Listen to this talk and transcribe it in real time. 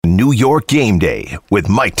New York Gameday with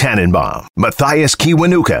Mike Tannenbaum, Matthias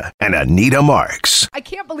Kiwanuka, and Anita Marks. I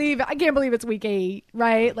can't believe it's week 8,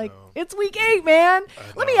 right? Like, it's week 8, man.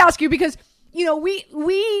 Let me ask you, because, you know,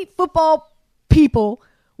 we football people,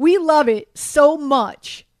 we love it so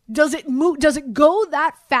much. Does it go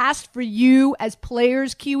that fast for you as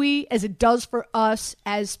players, Kiwi, as it does for us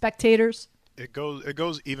as spectators? It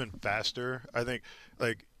goes even faster. I think,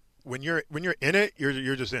 like, when you're in it,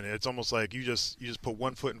 you're just in it. It's almost like you just put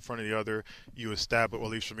one foot in front of the other. You establish, well,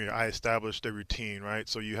 at least for me, I established a routine, right?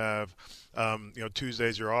 So you have,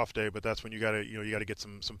 Tuesday's your off day, but that's when you gotta get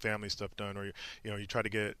some family stuff done, or you try to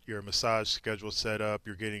get your massage schedule set up.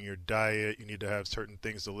 You're getting your diet. You need to have certain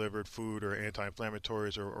things delivered, food or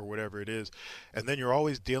anti-inflammatories or whatever it is, and then you're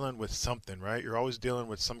always dealing with something, right? You're always dealing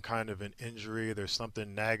with some kind of an injury. There's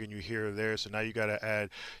something nagging you here or there. So now you got to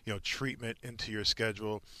add, treatment into your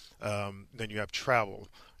schedule. Then you have travel,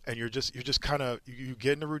 and you're just kind of, you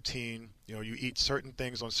get in a routine. You eat certain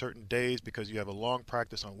things on certain days because you have a long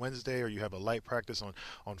practice on Wednesday, or you have a light practice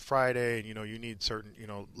on Friday, and you need certain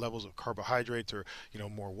levels of carbohydrates, or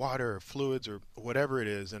more water or fluids or whatever it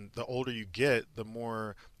is. And the older you get, the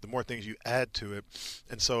more things you add to it.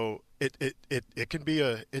 And so it can be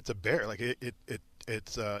it's a bear, like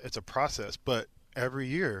it's a process. But every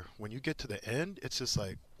year when you get to the end, it's just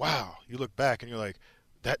like, wow, you look back and you're like,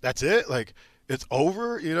 that's it, like it's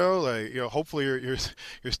over, hopefully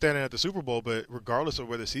you're standing at the Super Bowl, but regardless of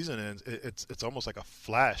where the season ends, it's almost like a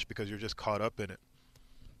flash because you're just caught up in it.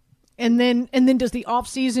 And then does the off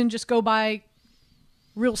season just go by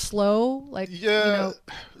real slow? Like, I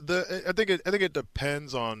think it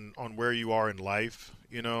depends on where you are in life.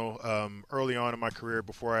 Early on in my career,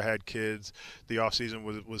 before I had kids, the off season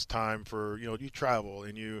was time for, you travel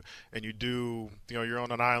and you do, you're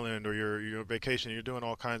on an island, or you're on vacation, you're doing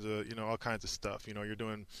all kinds of stuff. You're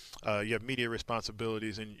doing, you have media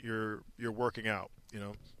responsibilities, and you're working out,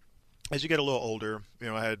 As you get a little older,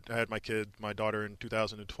 I had my daughter in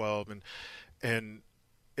 2012, and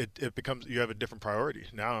it becomes, you have a different priority.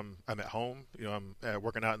 Now I'm at home, I'm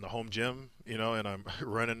working out in the home gym, and I'm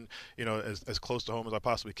running, as close to home as I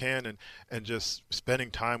possibly can, and just spending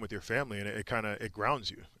time with your family, and it grounds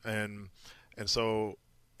you. And so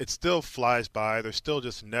it still flies by. There's still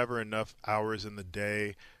just never enough hours in the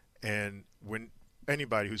day. And when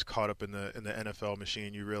anybody who's caught up in the NFL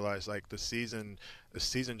machine, you realize, like, the season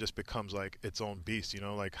just becomes like its own beast.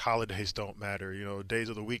 Like, holidays don't matter, days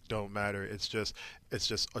of the week don't matter.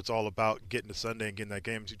 It's all about getting to Sunday and getting that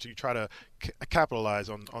game. So you try to capitalize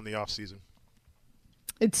on the off season.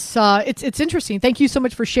 It's interesting. Thank you so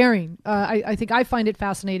much for sharing. I think I find it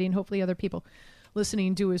fascinating. Hopefully other people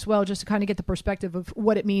listening do as well, just to kind of get the perspective of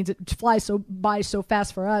what it means. It flies by so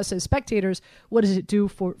fast for us as spectators. What does it do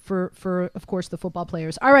for of course, the football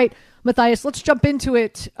players? All right, Matthias, let's jump into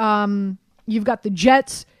it. You've got the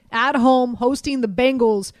Jets at home hosting the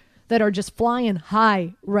Bengals that are just flying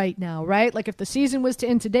high right now, right? Like, if the season was to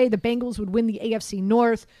end today, the Bengals would win the AFC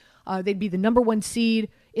North. They'd be the number 1 seed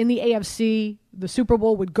in the AFC. The Super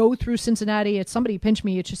Bowl would go through Cincinnati. It's somebody pinch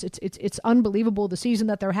me. It's unbelievable, the season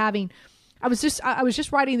that they're having. I was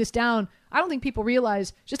just writing this down. I don't think people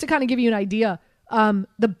realize, just to kind of give you an idea,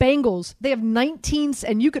 the Bengals, they have 19,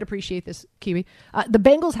 and you could appreciate this, Kiwi. The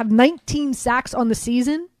Bengals have 19 sacks on the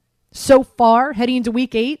season so far, heading into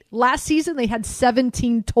week 8. Last season, they had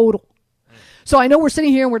 17 total. So I know we're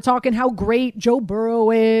sitting here and we're talking how great Joe Burrow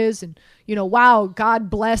is, and, wow, God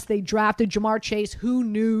bless, they drafted Jamar Chase. Who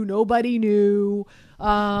knew? Nobody knew,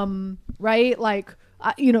 right? Like,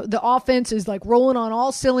 the offense is like rolling on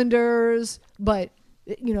all cylinders, but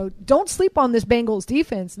don't sleep on this Bengals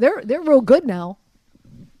defense. They're real good now.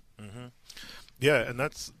 Mm-hmm. Yeah, and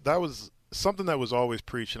that was something that was always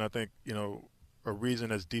preached, and I think a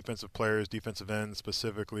reason as defensive players, defensive ends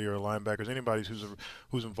specifically, or linebackers, anybody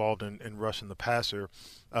who's involved in rushing the passer,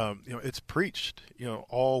 it's preached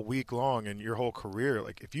all week long and your whole career.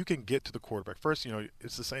 Like, if you can get to the quarterback first,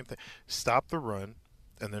 it's the same thing. Stop the run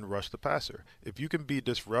and then rush the passer. If you can be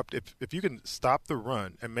disruptive, if you can stop the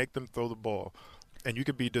run and make them throw the ball, and you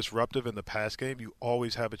can be disruptive in the pass game, you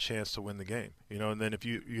always have a chance to win the game. And then if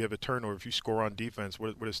you have a turnover, if you score on defense,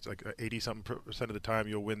 what is like 80-something% of the time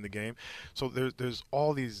you'll win the game. So there's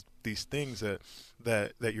all these things that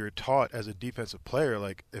you're taught as a defensive player.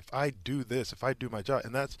 Like, if I do this, if I do my job,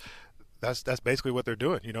 and that's basically what they're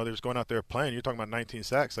doing. They're just going out there playing. You're talking about 19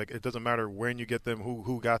 sacks. Like, it doesn't matter when you get them,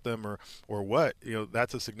 who got them, or what.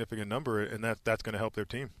 That's a significant number, and that's going to help their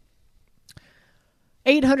team.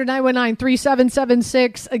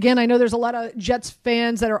 800-919-3776. Again, I know there's a lot of Jets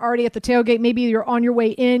fans that are already at the tailgate. Maybe you're on your way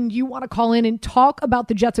in. You want to call in and talk about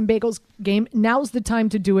the Jets and Bengals game. Now's the time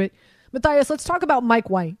to do it. Matthias, let's talk about Mike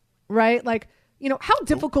White. right? Like, how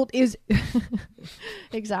difficult is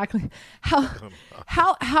exactly how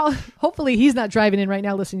hopefully he's not driving in right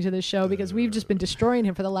now listening to this show, because we've just been destroying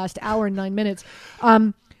him for the last hour and 9 minutes.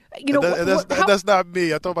 That's not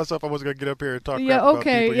me. I told myself I wasn't going to get up here and talk crap about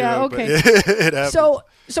people. Okay. It happens.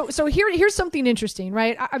 So here's something interesting,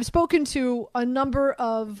 right? I've spoken to a number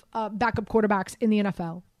of backup quarterbacks in the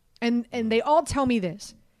NFL, and they all tell me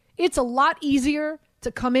this. It's a lot easier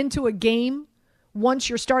to come into a game once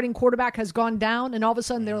your starting quarterback has gone down, and all of a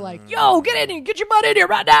sudden they're like, yo, get in here, get your butt in here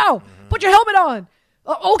right now, put your helmet on.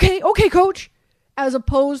 Okay, coach. As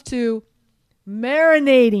opposed to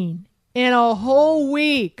marinating in a whole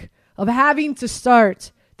week of having to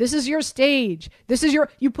start. This is your stage.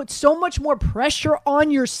 You put so much more pressure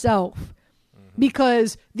on yourself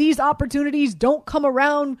because these opportunities don't come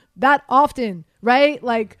around that often, right?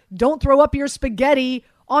 Like, don't throw up your spaghetti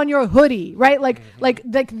on your hoodie, right? Like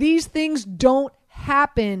these things don't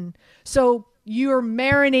happen. So you're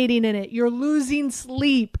marinating in it. You're losing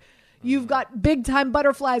sleep. You've got big time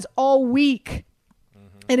butterflies all week.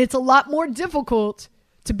 And it's a lot more difficult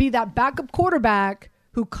to be that backup quarterback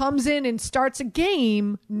who comes in and starts a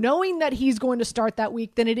game knowing that he's going to start that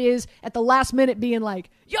week than it is at the last minute being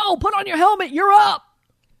like, yo, put on your helmet, you're up.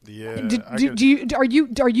 Yeah.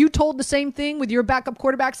 Are you told the same thing with your backup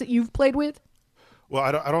quarterbacks that you've played with? Well,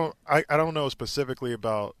 I don't know specifically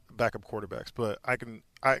about backup quarterbacks, but I can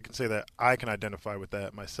say that I can identify with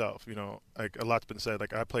that myself. Like a lot's been said.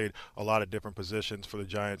 Like I played a lot of different positions for the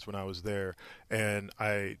Giants when I was there, and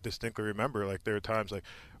I distinctly remember like there were times like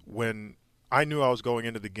when I knew I was going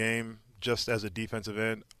into the game just as a defensive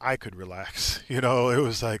end, I could relax. It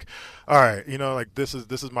was like, all right, like this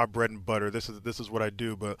is my bread and butter. This is what I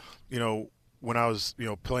do. But when I was,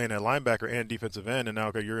 playing at linebacker and defensive end, and now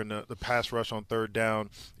okay, you're in the pass rush on third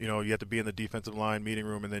down, you have to be in the defensive line meeting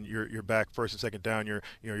room, and then you're back first and second down. You're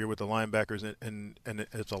with the linebackers, and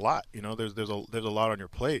it's a lot. There's a lot on your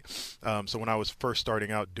plate. So when I was first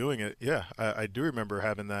starting out doing it, yeah, I do remember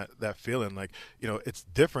having that feeling like it's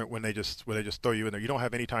different when they just throw you in there. You don't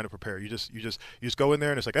have any time to prepare. You just go in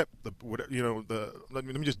there, and it's like let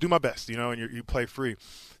me just do my best, and you play free.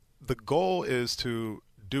 The goal is to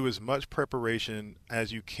do as much preparation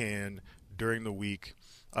as you can during the week,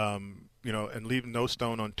 and leave no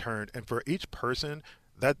stone unturned. And for each person,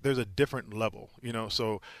 that there's a different level,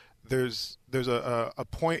 so there's a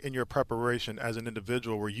point in your preparation as an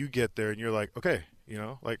individual where you get there and you're like, okay,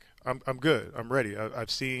 like I'm good, I'm ready.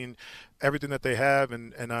 I've seen everything that they have,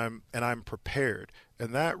 and I'm prepared.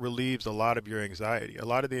 And that relieves a lot of your anxiety. A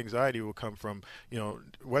lot of the anxiety will come from,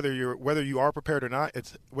 whether you are prepared or not.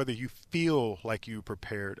 It's whether you feel like you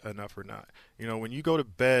prepared enough or not. When you go to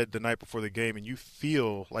bed the night before the game and you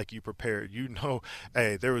feel like you prepared,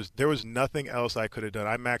 hey, there was nothing else I could have done.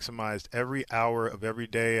 I maximized every hour of every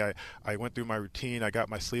day. I went through my routine. I got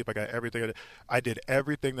my sleep. I got everything. I did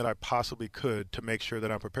everything that I possibly could to make sure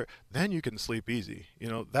that I'm prepared. Then you can sleep easy.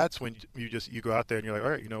 That's when you go out there and you're like, all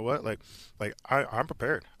right, you know what? Like I'm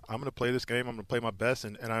prepared. I'm going to play this game. I'm going to play my best,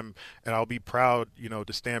 and I'll be proud,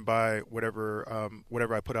 to stand by whatever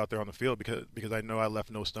I put out there on the field because I know I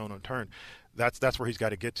left no stone unturned. That's where he's got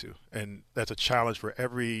to get to, and that's a challenge for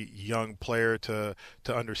every young player to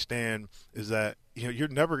understand is that you're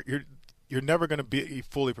never going to be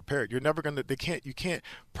fully prepared. You can't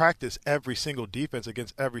practice every single defense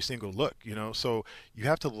against every single look, so you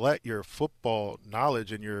have to let your football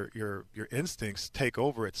knowledge and your instincts take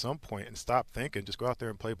over at some point and stop thinking, just go out there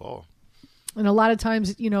and play ball. And a lot of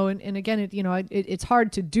times, and again, it's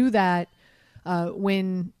hard to do that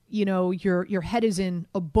when, your head is in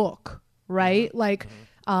a book, right? Mm-hmm. Like,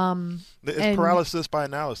 it's paralysis by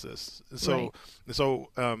analysis. So,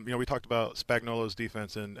 right. We talked about Spagnuolo's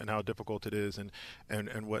defense and how difficult it is and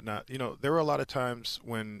whatnot. There were a lot of times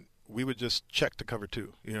when we would just check to cover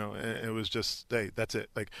two, and it was just, hey, that's it.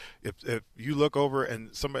 Like if you look over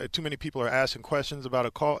and too many people are asking questions about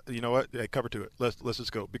a call, you know what? Hey, cover two it. Let's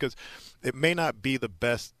just go, because it may not be the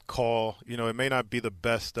best call. It may not be the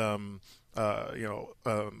best call for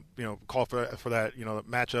that,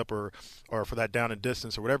 matchup or for that down and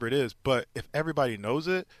distance or whatever it is. But if everybody knows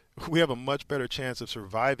it, we have a much better chance of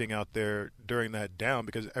surviving out there during that down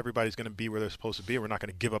because everybody's going to be where they're supposed to be, and we're not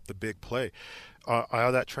going to give up the big play.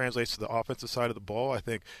 How that translates to the offensive side of the ball, I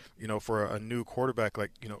think, for a new quarterback,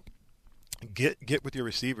 like, get with your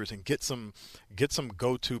receivers and get some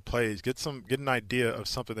go-to plays, get an idea of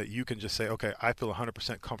something that you can just say, okay, I feel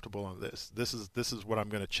 100% comfortable on this. This is what I'm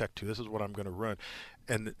going to check to. This is what I'm going to run,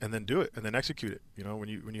 and then do it and then execute it. When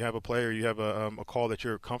you have a play or you have a call that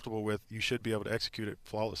you're comfortable with, you should be able to execute it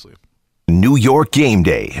flawlessly. New York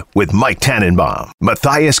Gameday with Mike Tannenbaum,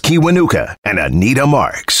 Matthias Kiwanuka, and Anita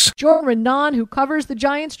Marks. Jordan Renan, who covers the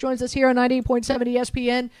Giants, joins us here on 98.7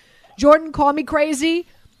 ESPN. Jordan, call me crazy.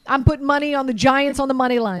 I'm putting money on the Giants on the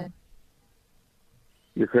money line.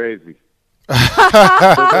 You're crazy.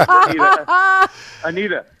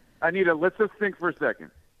 Anita, let's just think for a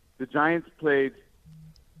second. The Giants played,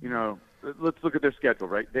 let's look at their schedule,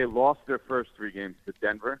 right? They lost their first 3 games to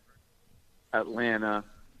Denver, Atlanta,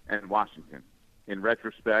 and Washington. In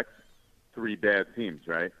retrospect, 3 bad teams,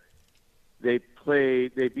 right? They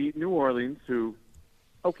beat New Orleans, who,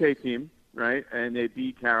 okay team, right? And they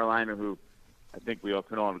beat Carolina, who I think we all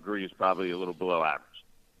can all agree is probably a little below average.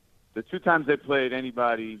 The 2 times they played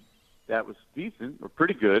anybody that was decent or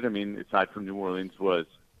pretty good, I mean, aside from New Orleans, was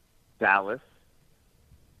Dallas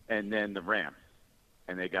and then the Rams.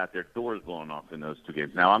 And they got their doors blown off in those 2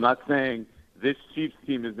 games. Now, I'm not saying this Chiefs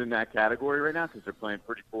team is in that category right now because they're playing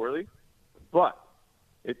pretty poorly, but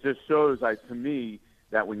it just shows, to me,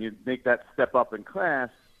 that when you make that step up in class,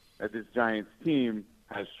 that this Giants team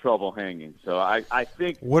has trouble hanging. So I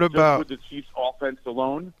think what about with the Chiefs offense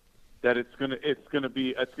alone, that it's gonna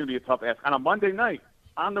be a tough ask on a Monday night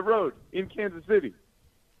on the road in Kansas City.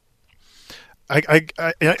 I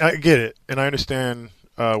get it, and I understand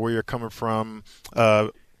where you're coming from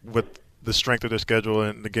with the strength of their schedule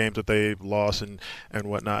and the games that they've lost and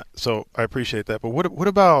whatnot. So I appreciate that. But what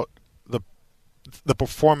about the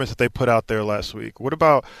performance that they put out there last week? What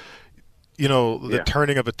about the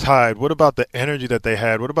turning of a tide? What about the energy that they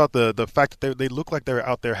had? What about the fact that they look like they were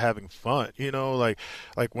out there having fun? Like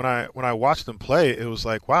when I watched them play, it was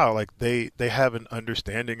like, wow, like they have an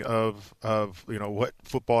understanding of what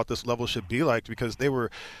football at this level should be like, because they were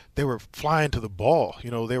flying to the ball.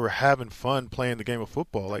 They were having fun playing the game of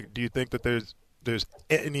football. Like, do you think that there's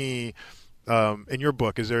any in your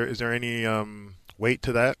book, is there any weight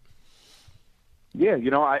to that? Yeah,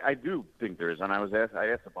 I do think there is, and I asked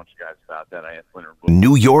a bunch of guys about that. I asked Leonard.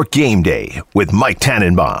 New York Gameday with Mike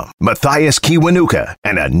Tannenbaum, Matthias Kiwanuka,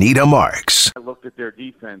 and Anita Marks. I looked at their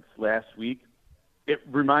defense last week. It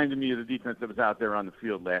reminded me of the defense that was out there on the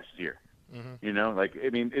field last year.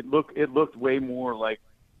 Mm-hmm. It looked way more like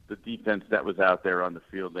the defense that was out there on the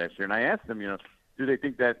field last year. And I asked them, do they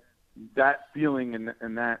think that feeling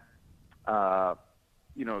and that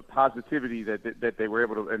positivity that they were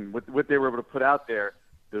able to, and what they were able to put out there,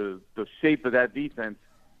 the shape of that defense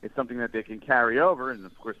is something that they can carry over. And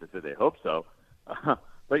of course, they said they hope so.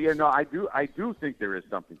 But I do think there is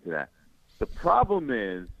something to that. The problem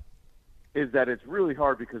is that it's really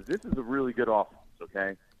hard because this is a really good offense.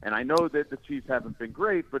 Okay, and I know that the Chiefs haven't been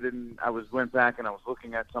great, but went back and I was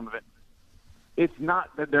looking at some of it. It's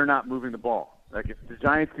not that they're not moving the ball. Like, if the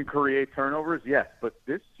Giants can create turnovers, yes. But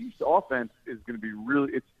this Chiefs offense is going to be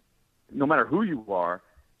it's no matter who you are,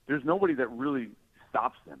 there's nobody that really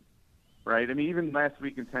stops them, right? I mean, even last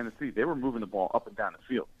week in Tennessee, they were moving the ball up and down the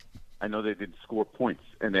field. I know they did score points,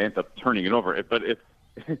 and they ended up turning it over. But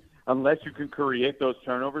unless you can create those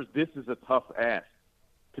turnovers, this is a tough ask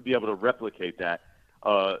to be able to replicate that.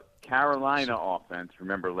 Carolina offense,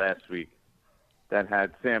 remember last week, that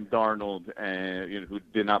had Sam Darnold, and who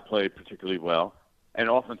did not play particularly well, an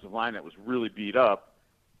offensive line that was really beat up,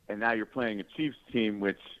 and now you're playing a Chiefs team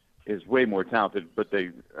which is way more talented. But they,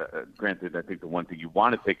 granted, I think the one thing you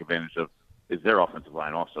want to take advantage of is their offensive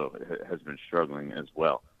line also has been struggling as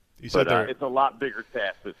well. But it's a lot bigger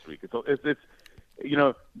task this week. It's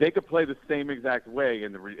they could play the same exact way,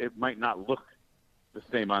 and it might not look the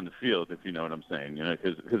same on the field, if you know what I'm saying.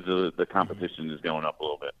 Because the competition is going up a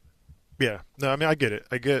little bit. Yeah, no, I mean, I get it.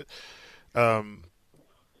 I get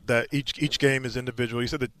that each game is individual. You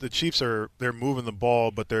said that the Chiefs they're moving the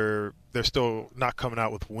ball, but they're still not coming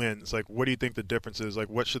out with wins. Like, what do you think the difference is? Like,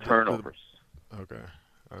 what should turnovers? Okay.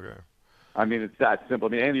 I mean, it's that simple.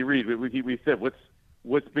 I mean, Andy Reid, we said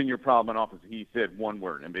what's been your problem on offense? He said one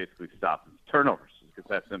word and basically stopped. Turnovers. It's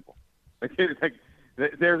that simple. I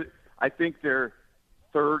think they're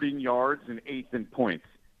third in yards and eighth in points.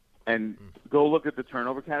 And go look at the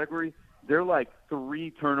turnover category. They're like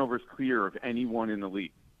 3 turnovers clear of anyone in the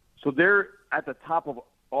league. So they're at the top of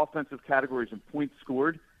offensive categories in points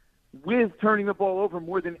scored with turning the ball over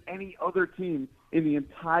more than any other team in the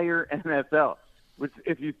entire NFL, which,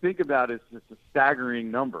 if you think about it, is just a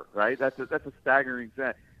staggering number, right? That's a staggering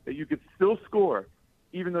stat, that you could still score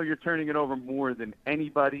even though you're turning it over more than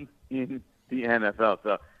anybody in the NFL.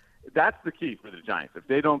 So that's the key for the Giants. If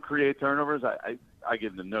they don't create turnovers, I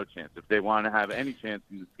give them no chance. If they want to have any chance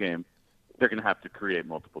in this game, they're going to have to create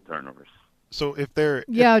multiple turnovers. So if they're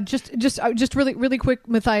just really quick,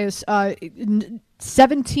 Matthias.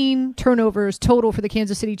 17 turnovers total for the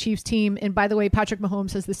Kansas City Chiefs team, and by the way, Patrick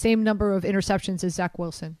Mahomes has the same number of interceptions as Zach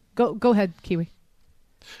Wilson. Go ahead, Kiwi.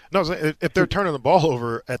 No, if they're turning the ball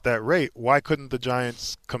over at that rate, why couldn't the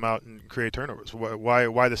Giants come out and create turnovers?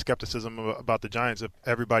 Why the skepticism about the Giants if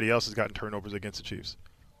everybody else has gotten turnovers against the Chiefs?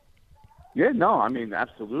 Yeah, no, I mean,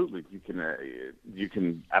 absolutely. You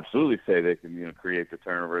can absolutely say they can, create the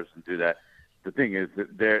turnovers and do that. The thing is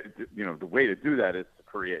that the way to do that is to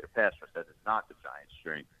create a pass rush that is not the Giants'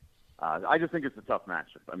 strength. I just think it's a tough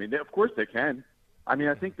matchup. I mean, of course they can. I mean,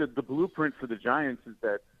 I think that the blueprint for the Giants is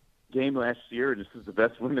that game last year, and this is the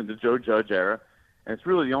best win in the Joe Judge era, and it's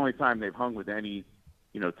really the only time they've hung with any,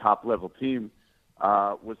 top-level team,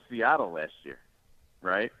 was Seattle last year,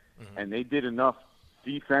 right? Mm-hmm. And they did enough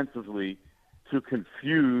defensively to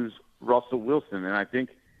confuse Russell Wilson, and I think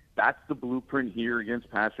that's the blueprint here against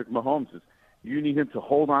Patrick Mahomes. Is you need him to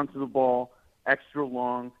hold on to the ball extra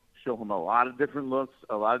long, show him a lot of different looks,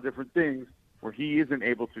 a lot of different things, where he isn't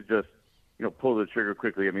able to just, pull the trigger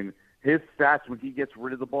quickly. I mean, his stats when he gets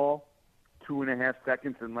rid of the ball, 2.5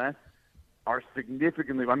 seconds and less, are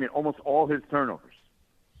significantly, almost all his turnovers.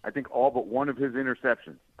 I think all but one of his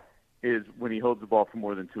interceptions is when he holds the ball for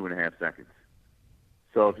more than 2.5 seconds.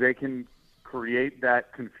 So if they can create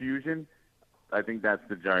that confusion, I think that's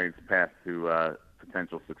the Giants' path to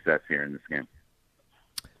potential success here in this game.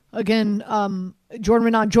 Again, Jordan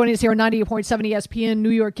Renan joining us here on 98.7 ESPN, New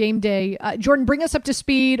York Gameday. Jordan, bring us up to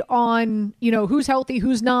speed on, who's healthy,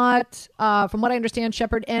 who's not. From what I understand,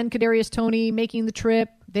 Shepard and Kadarius Toney making the trip.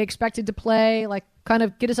 They expected to play. Kind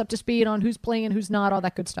of get us up to speed on who's playing, who's not, all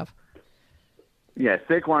that good stuff. Yeah,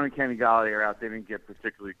 Saquon and Kenny Galladay are out. They didn't get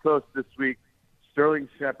particularly close this week. Sterling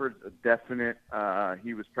Shepard's a definite.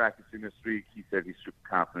 He was practicing this week. He said he's super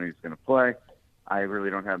confident he's going to play. I really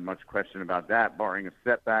don't have much question about that, barring a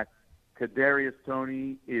setback. Kadarius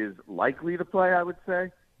Toney is likely to play, I would say.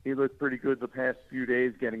 He looked pretty good the past few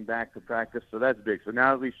days getting back to practice, so that's big. So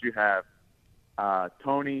now at least you have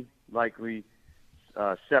Toney, likely,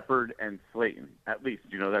 Shepard, and Slayton. At least,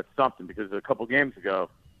 that's something, because a couple games ago,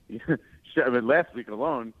 last week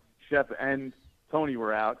alone, Shep and Toney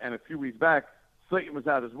were out, and a few weeks back, Slayton was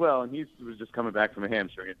out as well, and he was just coming back from a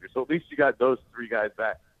hamstring injury. So at least you got those three guys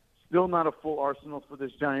back. Still not a full arsenal for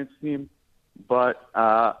this Giants team, but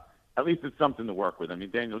at least it's something to work with. I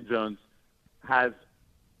mean, Daniel Jones has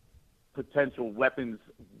potential weapons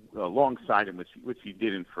alongside him, which he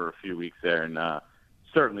didn't for a few weeks there, and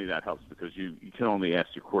certainly that helps because you can only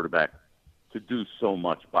ask your quarterback to do so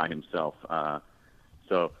much by himself.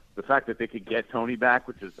 So the fact that they could get Toney back,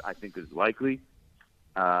 which I think is likely,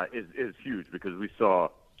 is huge because we saw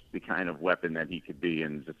the kind of weapon that he could be,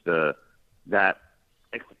 and just that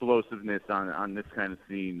explosiveness on this kind of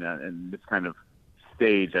scene and this kind of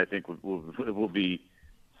stage, I think will be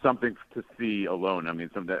something to see alone. I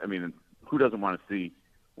mean, who doesn't want to see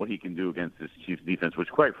what he can do against this Chiefs defense, which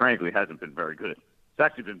quite frankly hasn't been very good. It's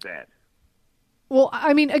actually been bad. Well,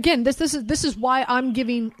 I mean, again, this is why I'm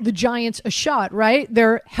giving the Giants a shot, right?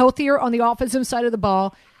 They're healthier on the offensive side of the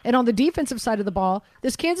ball, and on the defensive side of the ball,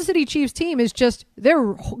 this Kansas City Chiefs team is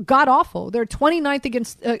they're god-awful. They're 29th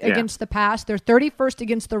against the pass. They're 31st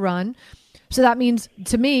against the run. So that means,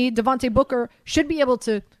 to me, Devontae Booker should be able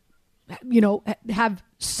to, have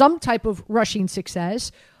some type of rushing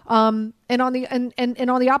success. And on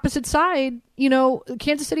the opposite side,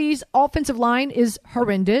 Kansas City's offensive line is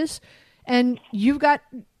horrendous. And you've got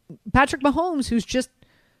Patrick Mahomes,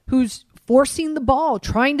 who's forcing the ball,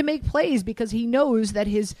 trying to make plays because he knows that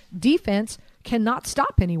his defense cannot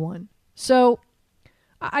stop anyone. So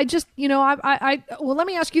I just, well, let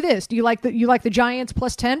me ask you this: do you like the Giants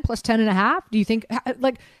plus 10, plus 10.5? Do you think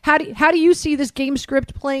how do you see this game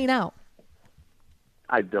script playing out?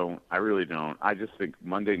 I don't. I really don't. I just think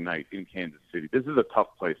Monday night in Kansas City, this is a tough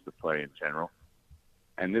place to play in general,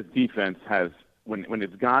 and this defense has. When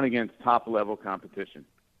it's gone against top-level competition,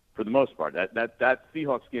 for the most part, that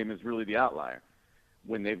Seahawks game is really the outlier.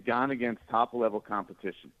 When they've gone against top-level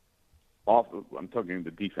competition, I'm talking the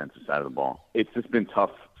defensive side of the ball, it's just been tough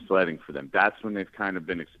sledding for them. That's when they've kind of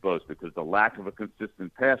been exposed because the lack of a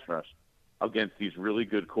consistent pass rush against these really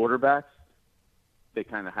good quarterbacks, they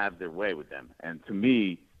kind of have their way with them. And to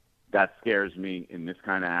me, that scares me in this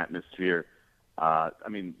kind of atmosphere.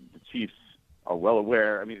 The Chiefs are well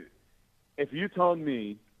aware. If you told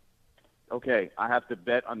me, okay, I have to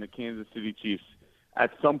bet on the Kansas City Chiefs at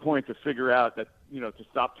some point to figure out that, to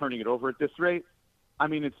stop turning it over at this rate,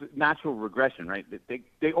 it's natural regression, right?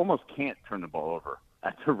 They almost can't turn the ball over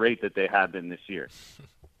at the rate that they have been this year,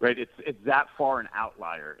 right? It's that far an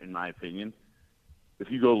outlier, in my opinion,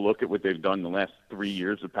 if you go look at what they've done the last 3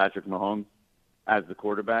 years with Patrick Mahomes as the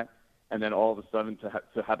quarterback, and then all of a sudden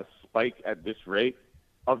to have a spike at this rate,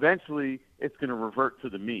 eventually it's going to revert to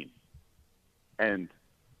the mean. And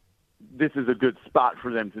this is a good spot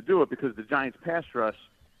for them to do it because the Giants pass rush,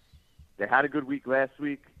 they had a good week last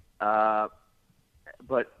week, but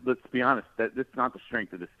let's be honest, that's not the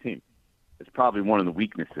strength of this team. It's probably one of the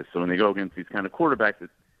weaknesses. So when they go against these kind of quarterbacks, it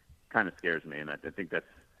kind of scares me, and I think that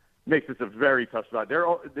makes this a very tough spot.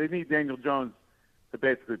 They need Daniel Jones to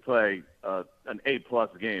basically play an A-plus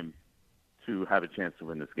game to have a chance to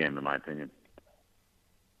win this game, in my opinion.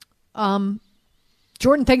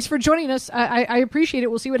 Jordan, thanks for joining us. I appreciate it.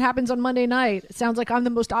 We'll see what happens on Monday night. It sounds like I'm the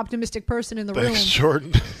most optimistic person in the room. Thanks,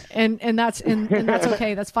 Jordan. And that's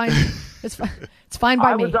okay. That's fine. It's fine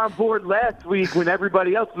by me. I was on board last week when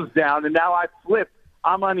everybody else was down, and now I flipped.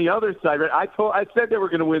 I'm on the other side. Right? I said they were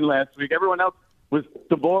going to win last week. Everyone else was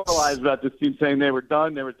demoralized about this team, saying they were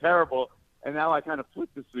done, they were terrible, and now I kind of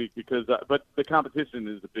flipped this week because. But the competition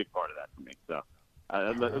is a big part of that for me. So.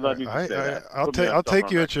 Let me say that. I'll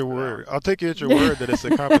take you at your word. I'll take you at your word that it's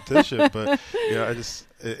a competition, but yeah,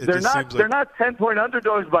 they're not 10-point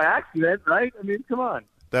underdogs by accident, right? I mean, come on.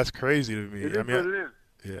 That's crazy to me. It is what it is.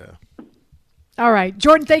 Yeah. All right,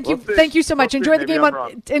 Jordan. Thank you so much. Enjoy the game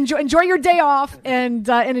enjoy your day off and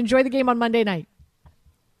enjoy the game on Monday night.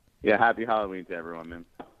 Yeah, happy Halloween to everyone, man.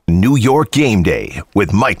 New York Gameday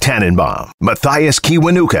with Mike Tannenbaum, Matthias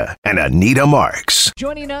Kiwanuka, and Anita Marks.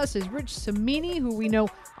 Joining us is Rich Samini, who we know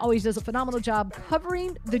always does a phenomenal job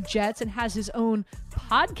covering the Jets and has his own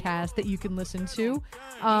podcast that you can listen to.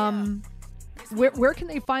 Where can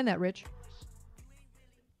they find that, Rich?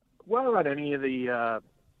 Well, on any of the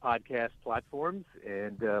podcast platforms,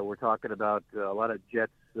 and we're talking about a lot of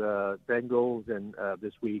Jets, Bengals, and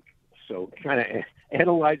this week. So kind of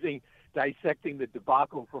dissecting the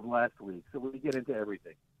debacle from last week. So we get into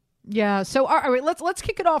everything. Yeah. So all right, let's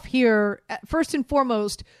kick it off here. First and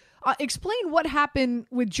foremost, explain what happened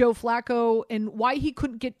with Joe Flacco and why he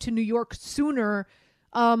couldn't get to New York sooner.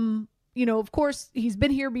 Of course, he's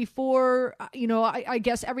been here before. I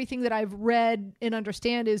guess everything that I've read and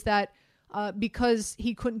understand is that because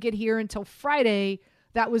he couldn't get here until Friday,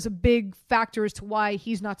 that was a big factor as to why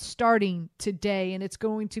he's not starting today, and it's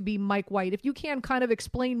going to be Mike White. If you can kind of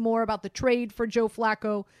explain more about the trade for Joe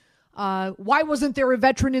Flacco, why wasn't there a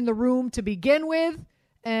veteran in the room to begin with,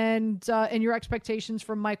 and your expectations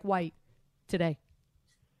for Mike White today?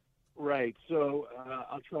 Right. So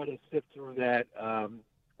I'll try to sift through that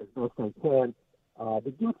as best I can.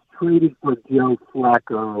 The Jets traded for Joe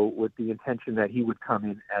Flacco with the intention that he would come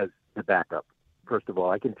in as the backup. First of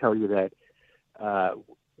all, I can tell you that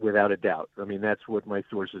without a doubt. I mean, that's what my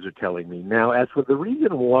sources are telling me. Now, as for the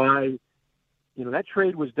reason why, that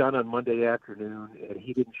trade was done on Monday afternoon, and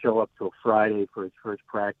he didn't show up till Friday for his first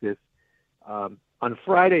practice. On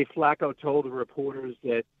Friday, Flacco told the reporters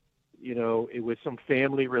that, it was some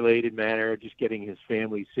family-related matter, just getting his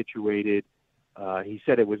family situated. He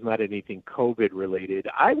said it was not anything COVID-related.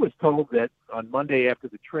 I was told that on Monday after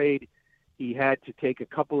the trade, he had to take a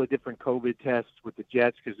couple of different COVID tests with the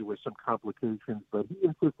Jets because there was some complications, but he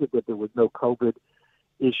insisted that there was no COVID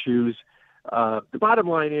issues. The bottom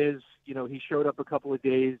line is, he showed up a couple of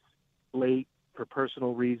days late for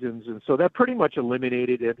personal reasons, and so that pretty much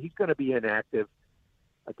eliminated him. He's going to be inactive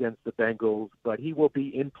against the Bengals, but he will be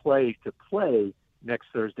in play to play next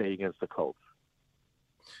Thursday against the Colts.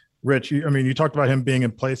 Rich, you talked about him being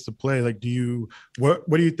in place to play. Like,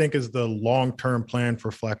 what do you think is the long-term plan for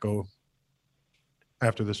Flacco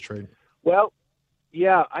after this trade? Well,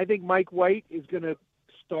 yeah, I think Mike White is going to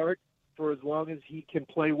start for as long as he can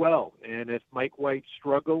play well. And if Mike White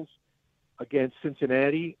struggles against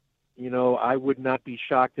Cincinnati, I would not be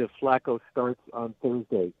shocked if Flacco starts on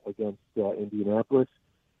Thursday against Indianapolis.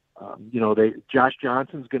 Josh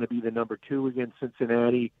Johnson's going to be the number 2 against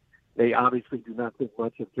Cincinnati. They obviously do not think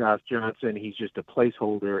much of Josh Johnson. He's just a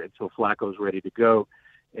placeholder until Flacco's ready to go.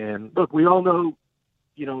 And look, we all know,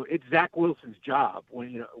 it's Zach Wilson's job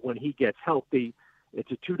when he gets healthy. It's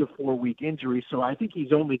a 2 to 4 week injury, so I think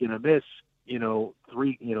he's only going to miss 2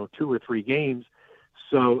 or 3 games.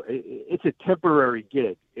 So it's a temporary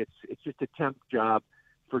gig. It's just a temp job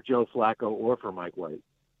for Joe Flacco or for Mike White.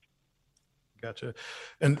 Gotcha.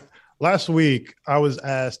 And last week I was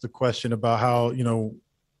asked a question about how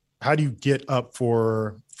do you get up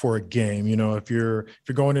for a game? If you're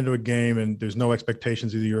going into a game and there's no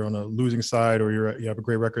expectations, either you're on a losing side or you have a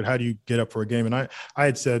great record, how do you get up for a game? And I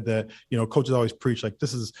had said that, coaches always preach like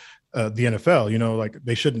this is the NFL. Like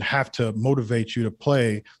they shouldn't have to motivate you to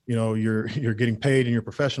play. You're getting paid and you're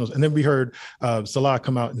professionals. And then we heard Salah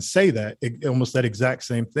come out and say that almost that exact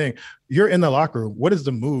same thing. You're in the locker room. What is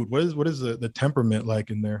the mood? What is the temperament like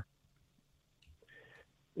in there?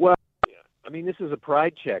 Well, I mean, this is a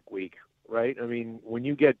pride check week, right? I mean, when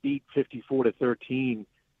you get beat 54-13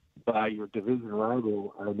 by your division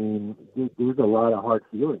rival, I mean, there's a lot of hard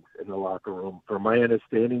feelings in the locker room. From my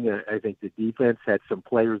understanding, I think the defense had some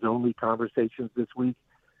players-only conversations this week.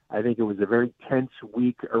 I think it was a very tense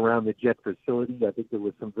week around the Jet facility. I think there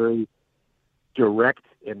was some very direct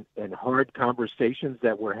and hard conversations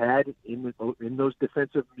that were had in those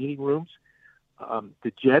defensive meeting rooms.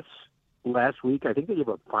 The Jets last week, I think they gave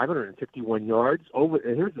up 551 yards. And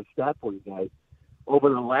here's a stat for you guys. Over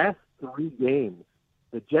the last 3 games,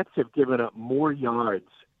 the Jets have given up more yards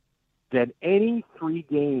than any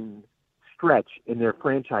 3-game stretch in their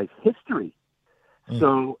franchise history.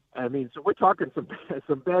 So, I mean, we're talking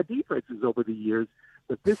some bad defenses over the years,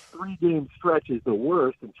 but this 3-game stretch is the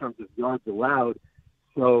worst in terms of yards allowed.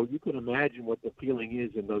 So you can imagine what the feeling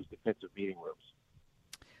is in those defensive meeting rooms.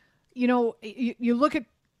 You look at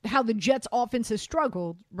how the Jets offense has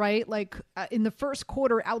struggled, right? Like in the first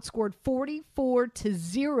quarter, outscored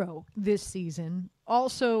 44-0 this season.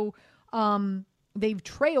 Also, they've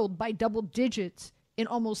trailed by double digits in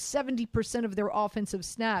almost 70% of their offensive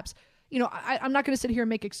snaps. I'm not going to sit here and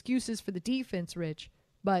make excuses for the defense, Rich,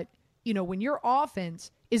 but when your offense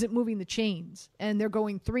isn't moving the chains and they're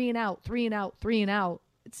going 3 and out, 3 and out, 3 and out,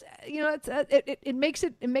 it makes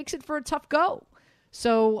it for a tough go.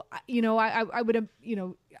 So, I would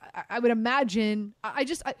imagine, I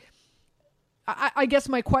guess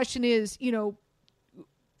my question is,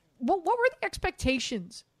 what were the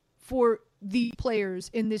expectations for the players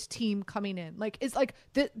in this team coming in? Like, it's like,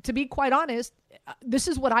 to be quite honest, this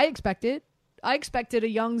is what I expected. I expected a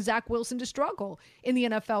young Zach Wilson to struggle in the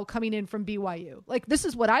NFL coming in from BYU. Like, this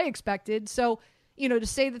is what I expected. So, to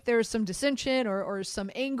say that there's some dissension or some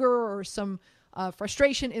anger or some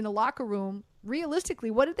frustration in the locker room,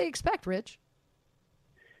 realistically, what did they expect, Rich?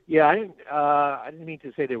 Yeah, I didn't mean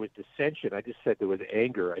to say there was dissension. I just said there was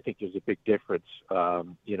anger. I think there's a big difference. I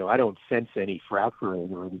don't sense any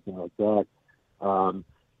fracturing or anything like that.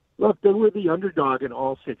 Look, they were the underdog in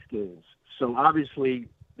all 6 games. So obviously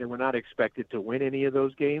they were not expected to win any of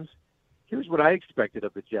those games. Here's what I expected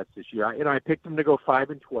of the Jets this year. I picked them to go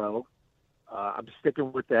 5-12. I'm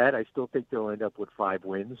sticking with that. I still think they'll end up with 5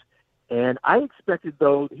 wins. And I expected,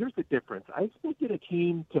 though, here's the difference. I expected a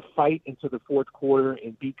team to fight into the fourth quarter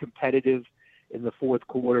and be competitive in the fourth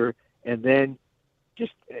quarter and then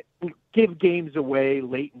just give games away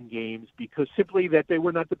late in games because simply that they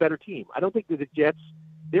were not the better team. I don't think that the Jets,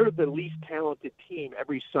 they're the least talented team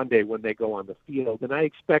every Sunday when they go on the field. And I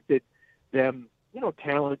expected them,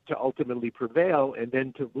 talent to ultimately prevail and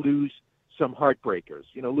then to lose some heartbreakers,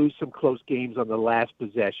 lose some close games on the last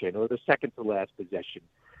possession or the second to last possession.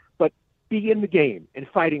 But be in the game and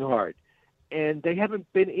fighting hard. And they haven't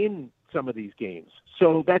been in some of these games.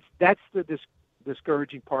 So that's the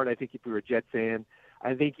discouraging part. I think if you're a Jet fan,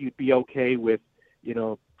 I think you'd be okay with,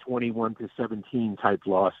 21-17 type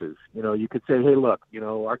losses. You could say, hey, look,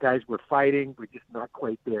 our guys were fighting. We're just not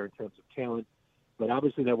quite there in terms of talent. But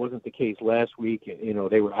obviously that wasn't the case last week.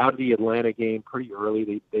 They were out of the Atlanta game pretty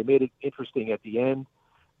early. They made it interesting at the end.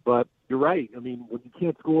 But you're right. I mean, when you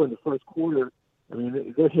can't score in the first quarter,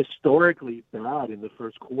 they're historically bad in the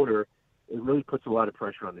first quarter. It really puts a lot of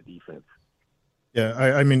pressure on the defense. Yeah,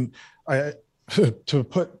 I to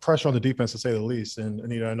put pressure on the defense, to say the least. And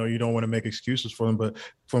I know you don't want to make excuses for them, but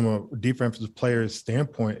from a defensive player's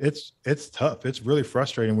standpoint, it's tough. It's really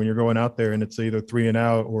frustrating when you're going out there and it's either 3 and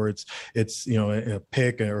out or it's a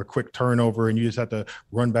pick or a quick turnover and you just have to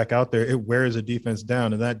run back out there. It wears a defense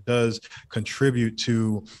down, and that does contribute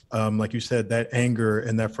to, like you said, that anger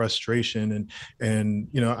and that frustration. And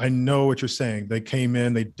I know what you're saying. They came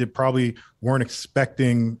in, they probably weren't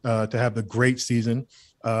expecting to have the great season.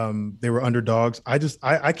 They were underdogs. I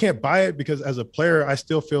can't buy it because as a player, I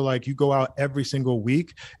still feel like you go out every single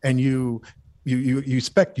week and you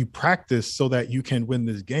practice so that you can win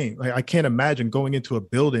this game. Like, I can't imagine going into a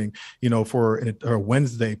building, for a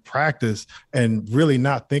Wednesday practice and really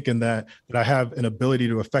not thinking that I have an ability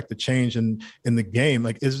to affect the change in the game.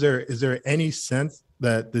 Like, is there any sense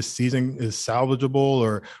that this season is salvageable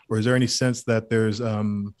or is there any sense that there's,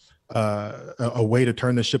 a way to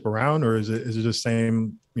turn the ship around, or is it just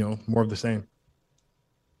same, more of the same?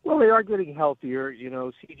 Well, they are getting healthier.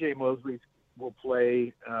 CJ Mosley will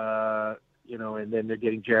play, and then they're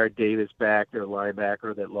getting Jared Davis back, their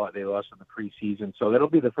linebacker that they lost in the preseason. So that'll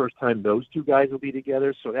be the first time those two guys will be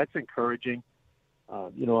together. So that's encouraging.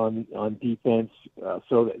 on defense.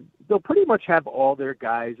 So they'll pretty much have all their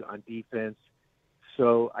guys on defense.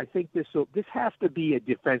 So I think this has to be a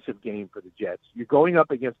defensive game for the Jets. You're going up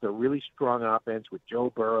against a really strong offense with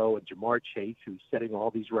Joe Burrow and Jamar Chase, who's setting all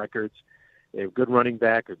these records. They have a good running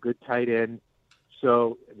back, a good tight end.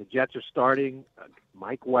 So the Jets are starting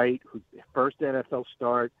Mike White, who's first NFL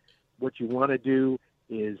start. What you want to do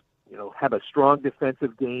is, have a strong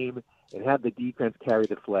defensive game and have the defense carry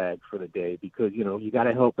the flag for the day because, you got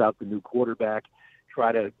to help out the new quarterback,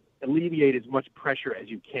 try to alleviate as much pressure as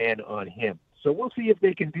you can on him. So we'll see if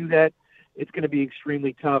they can do that. It's going to be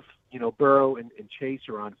extremely tough. Burrow and Chase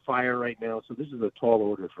are on fire right now, so this is a tall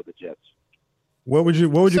order for the Jets. What would you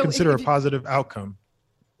consider a positive outcome?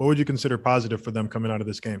 What would you consider positive for them coming out of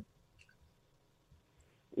this game?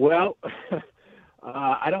 Well,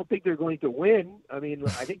 I don't think they're going to win. I mean,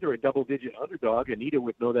 I think they're a double-digit underdog. Anita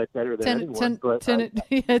would know that better than anyone. 10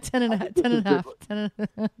 and a half.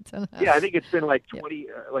 Yeah, I think it's been like 20,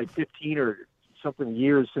 like 15 or something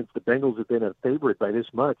years since the Bengals have been a favorite by this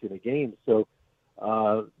much in a game. So,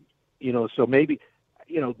 so maybe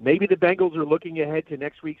the Bengals are looking ahead to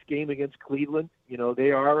next week's game against Cleveland.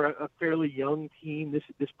 They are a fairly young team.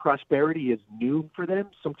 This prosperity is new for them.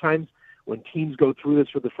 Sometimes when teams go through this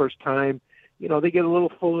for the first time, they get a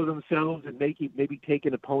little full of themselves and maybe take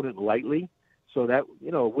an opponent lightly. So that,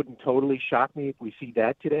 it wouldn't totally shock me if we see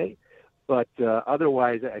that today. But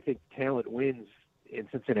otherwise, I think talent wins, and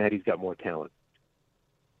Cincinnati's got more talent.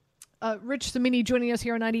 Rich Cimini joining us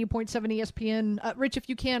here on 98.7 ESPN. Rich, if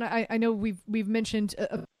you can, I know we've mentioned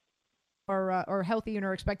are healthy and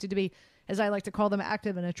are expected to be, as I like to call them,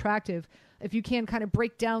 active and attractive. If you can kind of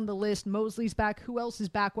break down the list, Mosley's back. Who else is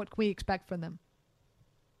back? What can we expect from them?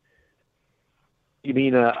 You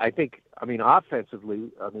mean,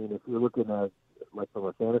 offensively, if you're looking at, like from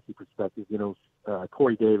a fantasy perspective,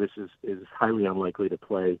 Corey Davis is highly unlikely to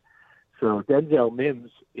play. So Denzel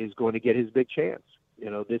Mims is going to get his big chance.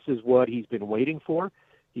 This is what he's been waiting for.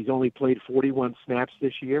 He's only played 41 snaps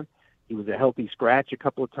this year. He was a healthy scratch a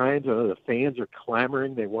couple of times. I know the fans are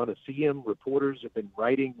clamoring. They want to see him. Reporters have been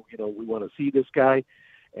writing, we want to see this guy.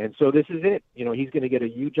 And so this is it. He's going to get a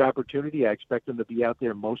huge opportunity. I expect him to be out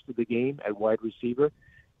there most of the game at wide receiver.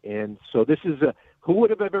 And so this is who would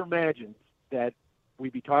have ever imagined that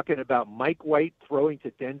we'd be talking about Mike White throwing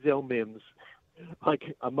to Denzel Mims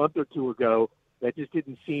like a month or two ago. That just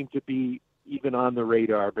didn't seem to be even on the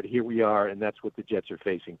radar, but here we are, and that's what the Jets are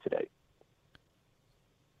facing today.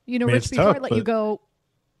 Rich, before I let you go,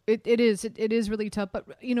 it is really tough. But,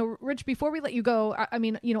 Rich, before we let you go,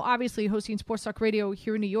 obviously hosting Sports Talk Radio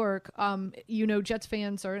here in New York, Jets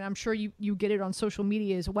fans are, and I'm sure you get it on social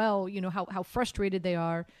media as well, how frustrated they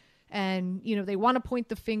are. And, they want to point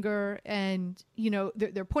the finger and,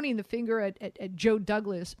 they're pointing the finger at Joe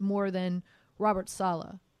Douglas more than Robert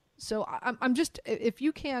Saleh. So I'm just, if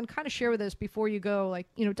you can kind of share with us before you go,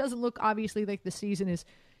 it doesn't look obviously like the season is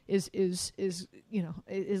going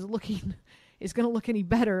to look any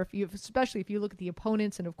better especially if you look at the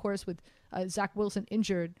opponents and of course with Zach Wilson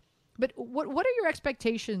injured. But what are your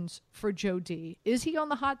expectations for Joe D? Is he on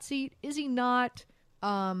the hot seat? Is he not?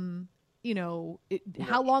 How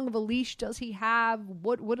long of a leash does he have?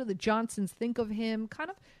 What do the Johnsons think of him?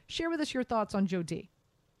 Kind of share with us your thoughts on Joe D.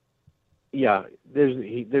 Yeah,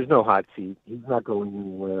 there's no hot seat. He's not going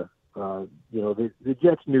anywhere. The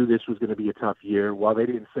Jets knew this was going to be a tough year. While they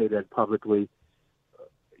didn't say that publicly,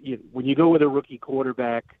 when you go with a rookie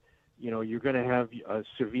quarterback, you're going to have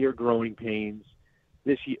severe growing pains.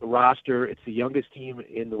 This roster, it's the youngest team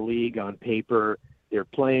in the league on paper. They're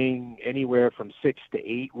playing anywhere from 6 to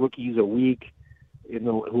 8 rookies a week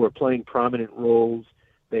who are playing prominent roles.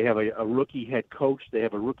 They have a rookie head coach. They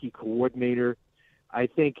have a rookie coordinator. I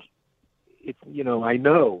think I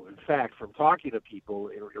know, in fact, from talking to people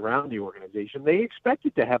around the organization, they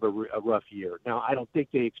expected to have a rough year. Now, I don't think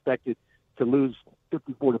they expected to lose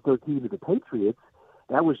 54-13 to the Patriots.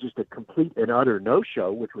 That was just a complete and utter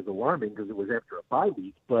no-show, which was alarming because it was after a bye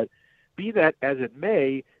week. But be that as it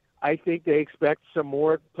may, I think they expect some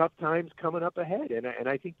more tough times coming up ahead. And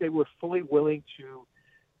I think they were fully willing to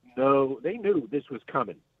know. They knew this was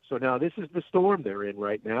coming. So now this is the storm they're in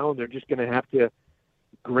right now, and they're just going to have to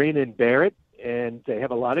grin and bear it. And they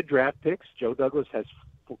have a lot of draft picks. Joe Douglas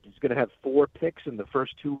he's going to have 4 picks in the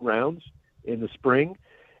first 2 rounds in the spring.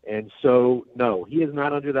 And so, no, he is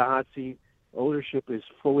not under the hot seat. Ownership is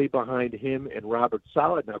fully behind him and Robert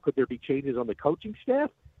Saleh. Now, could there be changes on the coaching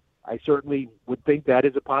staff? I certainly would think that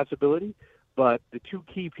is a possibility. But the 2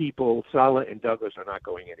 key people, Saleh and Douglas, are not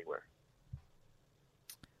going anywhere.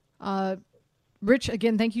 Rich,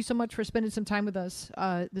 again, thank you so much for spending some time with us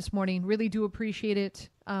this morning. Really do appreciate it.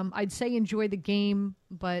 I'd say enjoy the game,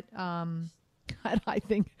 but I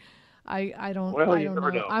think I don't. Well, I you don't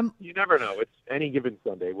never know. You never know. It's any given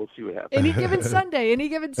Sunday. We'll see what happens. Any given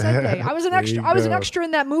Sunday. I was an extra. I was an extra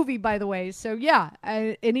in that movie, by the way. So yeah,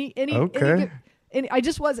 Okay.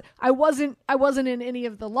 I wasn't in any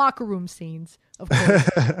of the locker room scenes, of course.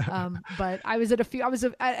 But I was at a few. I was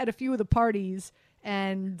at a few of the parties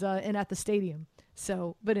and at the stadium.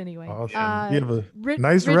 So, but anyway, awesome. You have a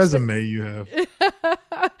nice resume. You have.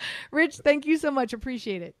 Rich, thank you so much.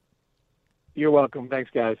 Appreciate it. You're welcome.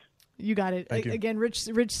 Thanks, guys. You got it. Thank you. Again, Rich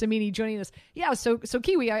Samini joining us. Yeah. So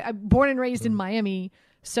Kiwi, I'm born and raised in Miami.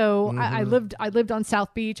 So I lived on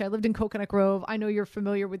South Beach. I lived in Coconut Grove. I know you're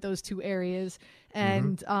familiar with those two areas.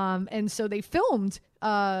 And so they filmed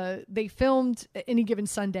Any Given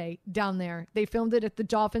Sunday down there. They filmed it at the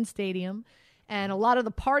Dolphin Stadium, and a lot of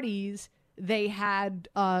the parties they had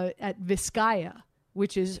at Vizcaya,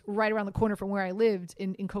 which is right around the corner from where I lived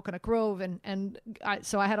in Coconut Grove.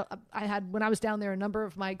 So I had when I was down there, a number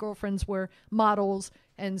of my girlfriends were models,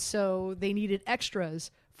 and so they needed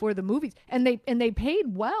extras for the movies, and they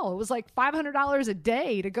paid well. It was like $500 a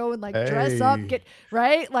day to go and dress up, get your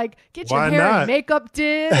hair and makeup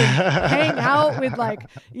did, and hang out with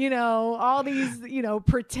all these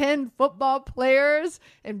pretend football players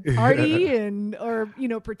and party or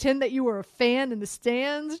pretend that you were a fan in the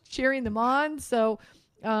stands cheering them on. So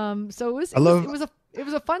it was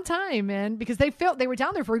a fun time, man, because they were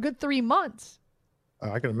down there for a good 3 months.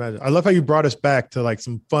 I can imagine. I love how you brought us back to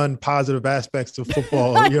some fun, positive aspects of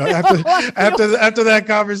football. After that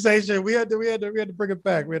conversation, we had to bring it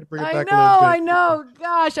back. We had to bring it back a little bit. I know.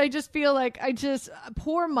 Gosh, I just feel like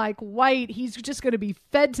poor Mike White. He's just going to be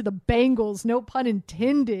fed to the Bengals. No pun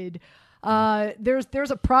intended.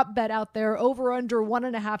 There's a prop bet out there, over under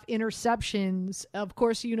 1.5 interceptions. Of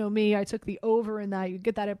course, you know me, I took the over in that. You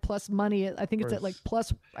get that at plus money. I think it's at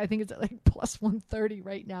plus 130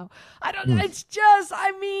 right now. I don't know. It's just,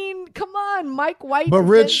 come on, Mike White, but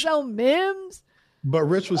Rich, Denzel Mims. But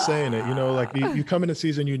Rich was saying it, you come in the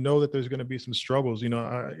season, that there's going to be some struggles.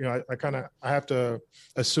 I have to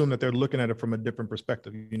assume that they're looking at it from a different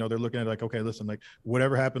perspective. They're looking at it okay, listen,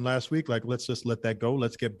 whatever happened last week, let's just let that go.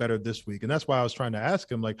 Let's get better this week. And that's why I was trying to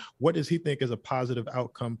ask him, what does he think is a positive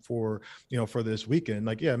outcome for this weekend?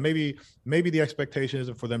 Maybe the expectation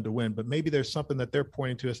isn't for them to win, but maybe there's something that they're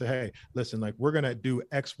pointing to and say, hey, listen, we're going to do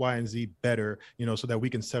X, Y, and Z better, so that we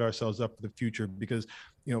can set ourselves up for the future. Because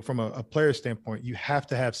from a player standpoint, you have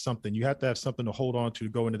to have something. You have to have something to hold on to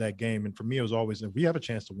go into that game. And for me, it was always, we have a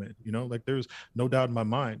chance to win. There's no doubt in my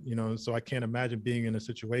mind. So I can't imagine being in a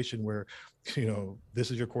situation where,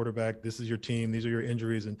 this is your quarterback, this is your team, these are your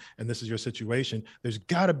injuries, and this is your situation. There's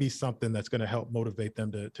got to be something that's going to help motivate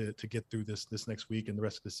them to get through this next week and the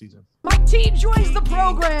rest of the season. Mike T joins the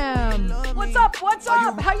program. What's up?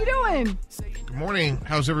 How you doing? Good morning.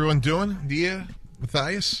 How's everyone doing? Dia,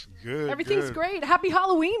 Matthias? Good. Everything's great. Happy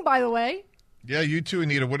Halloween, by the way. Yeah, you too,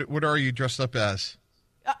 Anita. What are you dressed up as?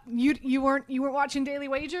 You weren't watching Daily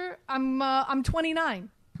Wager? I'm 29.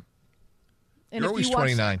 And You're always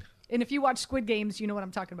 29. And if you watch Squid Games, you know what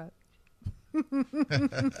I'm talking about.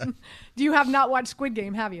 Do you have not watched Squid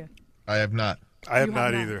Game? Have you? I have not. I have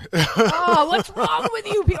not either. Oh, what's wrong with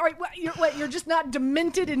you? You're just not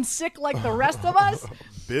demented and sick like the rest of us?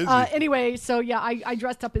 Busy. Anyway, so yeah, I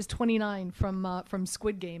dressed up as 29 from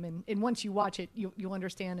Squid Game, and once you watch it, you'll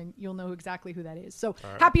understand and you'll know exactly who that is. So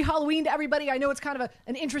Happy Halloween to everybody. I know it's kind of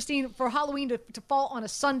an interesting for Halloween to fall on a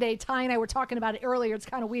Sunday. Ty and I were talking about it earlier. It's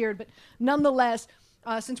kind of weird, but nonetheless,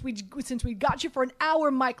 since we got you for an hour,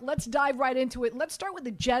 Mike, let's dive right into it. Let's start with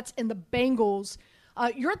the Jets and the Bengals.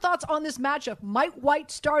 Your thoughts on this matchup? Mike White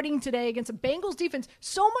starting today against a Bengals defense.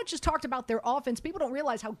 So much is talked about their offense. People don't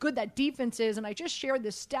realize how good that defense is. And I just shared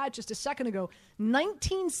this stat just a second ago.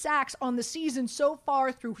 19 sacks on the season so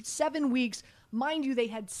far through 7 weeks. Mind you, they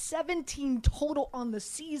had 17 total on the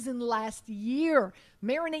season last year.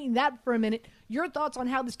 Marinating that for a minute. Your thoughts on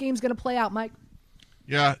how this game's going to play out, Mike?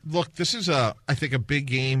 Yeah, look, this is, I think, a big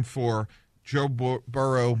game for Joe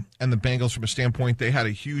Burrow and the Bengals from a standpoint. They had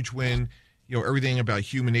a huge win. Everything about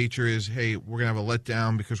human nature is, hey, we're going to have a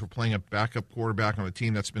letdown because we're playing a backup quarterback on a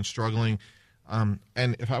team that's been struggling. And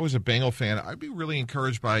if I was a Bengal fan, I'd be really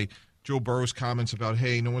encouraged by Joe Burrow's comments about,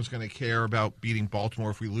 hey, no one's going to care about beating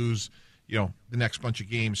Baltimore if we lose, the next bunch of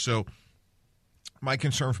games. So my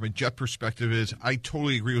concern from a Jet perspective is I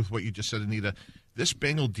totally agree with what you just said, Anita. This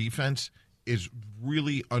Bengal defense is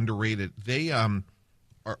really underrated. They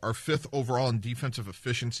are fifth overall in defensive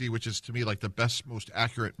efficiency, which is, to me, the best, most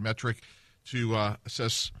accurate metric to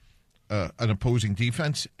assess an opposing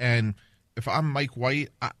defense. And if I'm Mike White,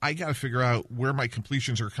 I got to figure out where my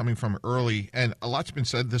completions are coming from early. And a lot's been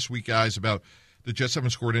said this week, guys, about the Jets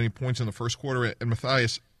haven't scored any points in the first quarter. And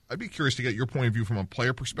Matthias, I'd be curious to get your point of view from a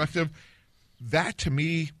player perspective. That, to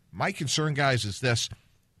me, my concern, guys, is this.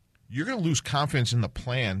 You're going to lose confidence in the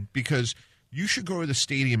plan because you should go to the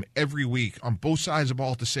stadium every week on both sides of the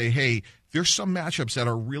ball to say, hey, there's some matchups that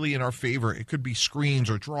are really in our favor. It could be screens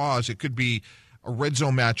or draws. It could be a red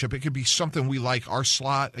zone matchup. It could be something we like, our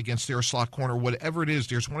slot against their slot corner. Whatever it is,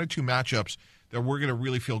 there's one or two matchups that we're going to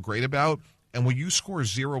really feel great about. And when you score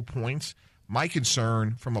 0 points, my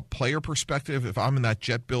concern from a player perspective, if I'm in that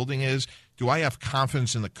Jet building, is do I have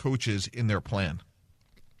confidence in the coaches in their plan?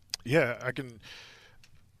 Yeah, I can.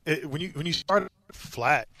 When you start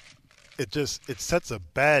flat, it sets a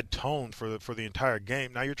bad tone for the entire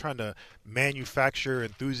game. Now you're trying to manufacture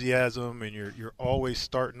enthusiasm, and you're always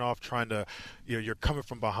starting off trying to, you're coming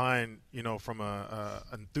from behind, from a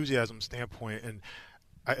enthusiasm standpoint, and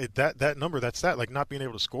that number, that's that, like not being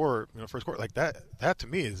able to score, first quarter, like that to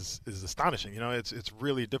me is astonishing. It's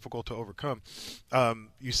really difficult to overcome.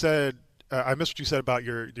 You said I missed what you said about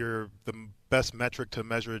the best metric to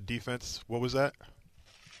measure defense. What was that?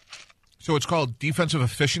 So it's called defensive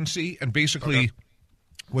efficiency, and basically,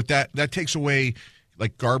 what that takes away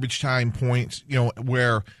like garbage time points,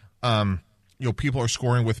 where people are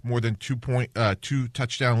scoring with more than 2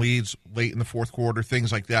 touchdown leads late in the fourth quarter,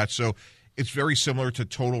 things like that. So it's very similar to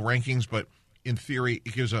total rankings, but in theory,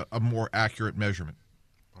 it gives a more accurate measurement.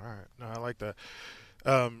 All right, no, I like that.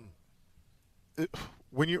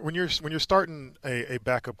 When you're starting a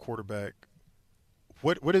backup quarterback,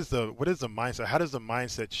 what is the mindset? How does the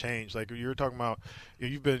mindset change? Like you were talking about,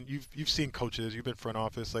 you've seen coaches, you've been front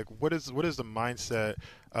office. Like what is the mindset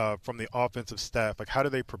from the offensive staff? Like how do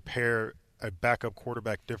they prepare a backup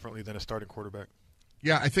quarterback differently than a starting quarterback?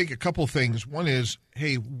 Yeah, I think a couple of things. One is,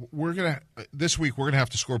 hey, this week we're gonna have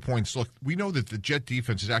to score points. Look, we know that the Jet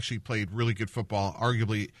defense has actually played really good football.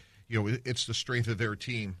 Arguably, it's the strength of their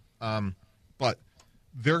team. But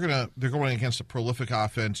they're going against a prolific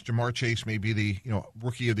offense. Jamar Chase may be the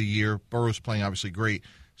rookie of the year. Burrow's playing obviously great.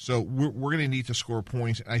 So we're going to need to score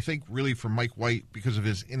points. And I think really for Mike White, because of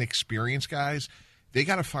his inexperience, guys, they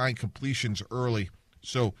got to find completions early.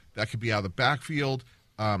 So that could be out of the backfield.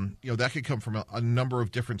 That could come from a number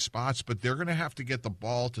of different spots, but they're going to have to get the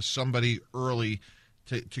ball to somebody early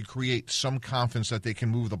to create some confidence that they can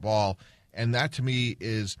move the ball. And that, to me,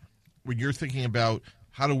 is when you're thinking about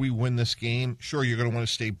how do we win this game, sure, you're going to want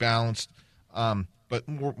to stay balanced. But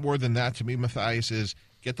more than that, to me, Matthias, is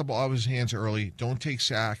get the ball out of his hands early. Don't take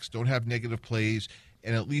sacks. Don't have negative plays.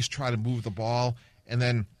 And at least try to move the ball. And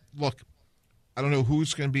then, look, I don't know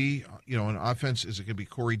who's going to be, on offense. Is it going to be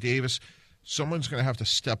Corey Davis? Someone's going to have to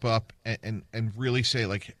step up and really say,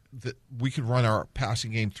 like, we could run our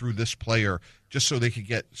passing game through this player just so they could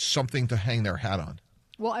get something to hang their hat on.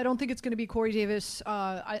 Well, I don't think it's going to be Corey Davis.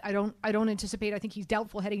 I don't anticipate. I think he's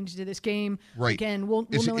doubtful heading into this game. Right. Again, we'll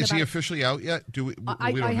know is he officially out yet? We don't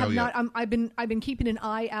know not. yet. I've been keeping an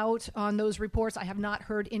eye out on those reports. I have not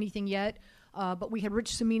heard anything yet. But we had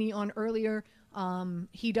Rich Cimini on earlier.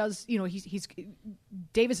 He does. He's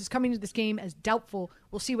Davis is coming to this game as doubtful.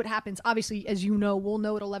 We'll see what happens. Obviously, as you know, we'll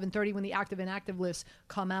know at 11:30 when the active and inactive lists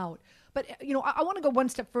come out. But I want to go one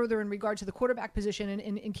step further in regard to the quarterback position.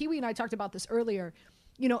 And Kiwi and I talked about this earlier.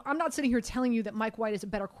 I'm not sitting here telling you that Mike White is a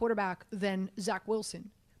better quarterback than Zach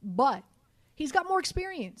Wilson, but he's got more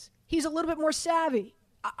experience. He's a little bit more savvy.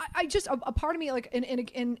 I just a part of me, like, and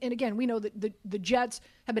again, we know that the Jets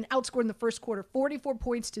have been outscored in the first quarter, 44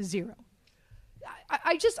 points to 0.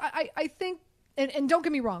 I think, and don't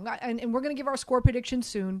get me wrong, and we're going to give our score prediction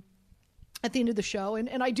soon at the end of the show,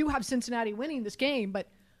 and I do have Cincinnati winning this game, but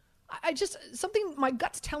something my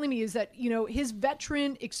gut's telling me is that, his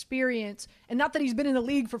veteran experience, and not that he's been in the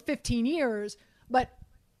league for 15 years, but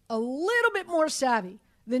a little bit more savvy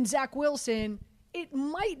than Zach Wilson, it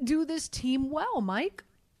might do this team well, Mike.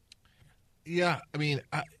 Yeah, I mean,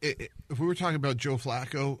 if we were talking about Joe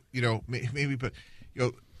Flacco, maybe, but,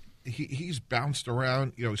 he's bounced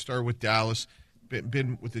around. He started with Dallas,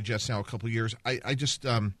 been with the Jets now a couple of years. I just,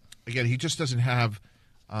 again, he just doesn't have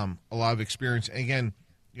a lot of experience. And again,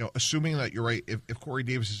 assuming that you're right, if Corey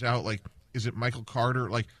Davis is out, like, is it Michael Carter?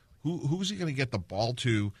 Like, who's he going to get the ball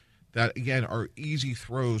to that, again, are easy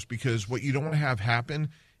throws? Because what you don't want to have happen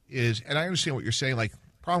is, and I understand what you're saying, like,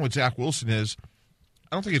 problem with Zach Wilson is,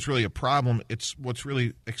 I don't think it's really a problem. It's what's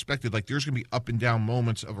really expected. Like, there's going to be up and down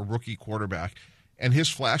moments of a rookie quarterback, and his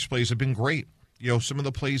flash plays have been great. Some of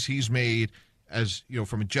the plays he's made, as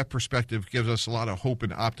from a Jet perspective, gives us a lot of hope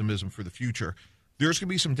and optimism for the future. There's going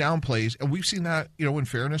to be some down plays, and we've seen that, in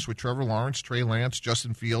fairness, with Trevor Lawrence, Trey Lance,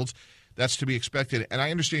 Justin Fields. that's to be expected. And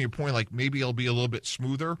I understand your point, like maybe it'll be a little bit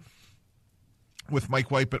smoother with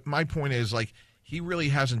Mike White, but my point is, like, he really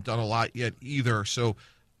hasn't done a lot yet either. So,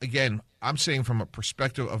 again, I'm saying from a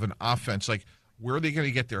perspective of an offense, like, where are they going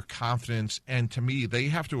to get their confidence? And to me, they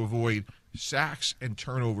have to avoid sacks and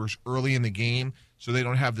turnovers early in the game so they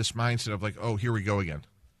don't have this mindset of, like, oh, here we go again.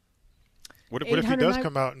 What if he does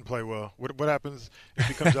come out and play well? What happens if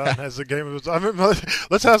he comes out and has a game of his? I mean,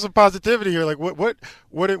 let's have some positivity here. Like, what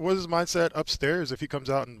is his mindset upstairs if he comes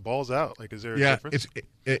out and balls out? Like, is there a difference?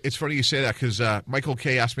 It's funny you say that because Michael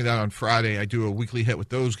Kay asked me that on Friday. I do a weekly hit with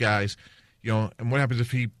those guys, and what happens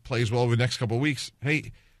if he plays well over the next couple of weeks?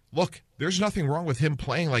 Hey, look, there's nothing wrong with him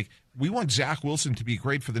playing. Like, we want Zach Wilson to be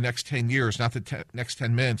great for the next 10 years, not the next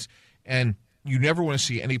 10 minutes. And you never want to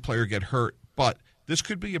see any player get hurt, but this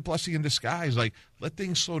could be a blessing in disguise. Like, let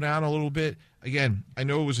things slow down a little bit. Again, I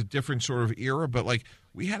know it was a different sort of era, but, like,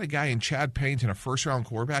 we had a guy in Chad Pennington, a first-round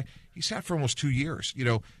quarterback. He sat for almost 2 years.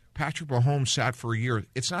 Patrick Mahomes sat for a year.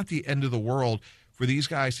 It's not the end of the world for these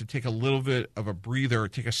guys to take a little bit of a breather,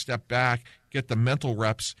 take a step back, get the mental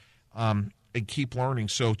reps, and keep learning.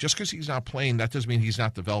 So just because he's not playing, that doesn't mean he's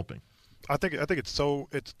not developing. I think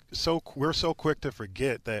we're so quick to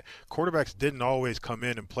forget that quarterbacks didn't always come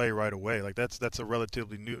in and play right away. Like that's a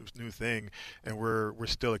relatively new thing, and we're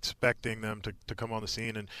still expecting them to come on the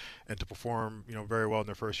scene and to perform very well in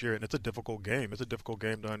their first year. And it's a difficult game. It's a difficult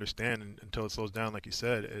game to understand, and until it slows down, like you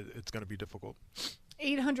said, it's going to be difficult.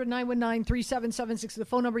 800-919-3776, the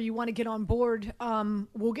phone number you want to get on board.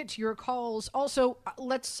 We'll get to your calls. Also,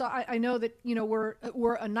 I know that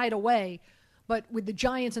we're a night away. But with the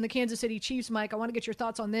Giants and the Kansas City Chiefs, Mike, I want to get your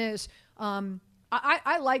thoughts on this.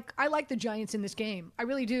 I like the Giants in this game. I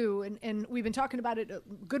really do. And we've been talking about it a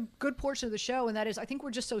good portion of the show, and that is I think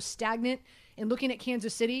we're just so stagnant in looking at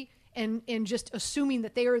Kansas City and just assuming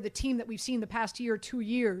that they are the team that we've seen the past year or 2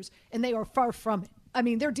 years, and they are far from it. I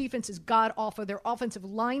mean, their defense is god-awful. Their offensive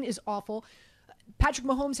line is awful. Patrick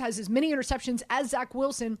Mahomes has as many interceptions as Zach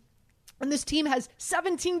Wilson, and this team has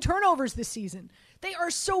 17 turnovers this season. They are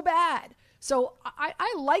so bad. So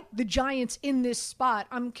I like the Giants in this spot.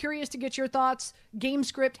 I'm curious to get your thoughts. Game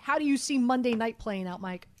script, how do you see Monday night playing out,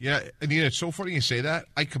 Mike? Yeah, Anita, it's so funny you say that.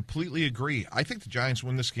 I completely agree. I think the Giants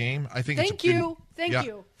win this game. I think Thank you. I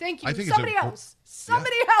think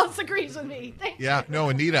Somebody else agrees with me. Thank you. No,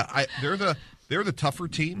 Anita, they're the tougher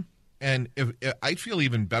team, and if I feel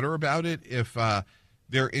even better about it if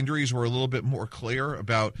their injuries were a little bit more clear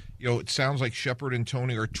about, it sounds like Shepard and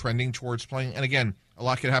Tony are trending towards playing. And again, a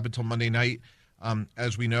lot could happen until Monday night,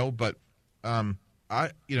 as we know. But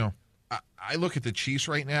I look at the Chiefs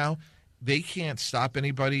right now. They can't stop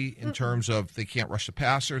anybody in terms of they can't rush the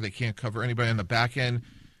passer. They can't cover anybody on the back end.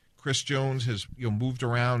 Chris Jones has moved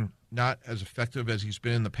around, not as effective as he's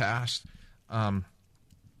been in the past.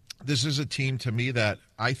 This is a team to me that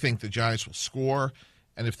I think the Giants will score,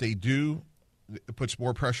 and if they do, it puts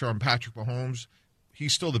more pressure on Patrick Mahomes.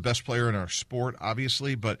 He's still the best player in our sport,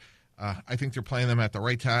 obviously, but I think they're playing them at the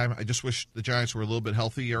right time. I just wish the Giants were a little bit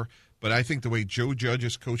healthier, but I think the way Joe Judge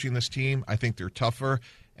is coaching this team, I think they're tougher,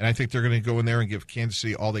 and I think they're going to go in there and give Kansas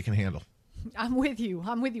City all they can handle. I'm with you.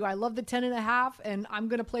 I love the 10.5, and I'm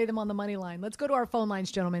going to play them on the money line. Let's go to our phone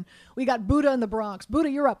lines, gentlemen. We got Buddha in the Bronx. Buddha,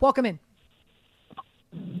 you're up. Welcome in.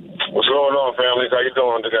 What's going on, family? How you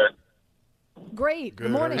doing today? Great. Good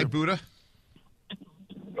morning. Hey, Buddha.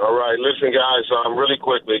 All right. Listen, guys, really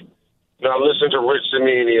quickly. Now, listen to Rich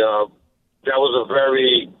Cimini. That was a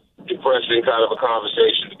very depressing kind of a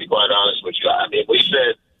conversation, to be quite honest with you. I mean, we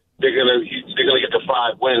said they're gonna get to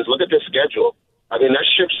 5 wins. Look at their schedule. I mean, that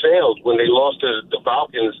ship sailed when they lost to the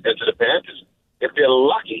Falcons and to the Panthers. If they're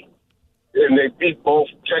lucky, and they beat both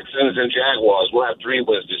Texans and Jaguars, we'll have 3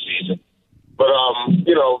 wins this season. But,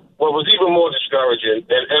 what was even more discouraging,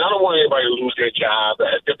 and I don't want anybody to lose their job.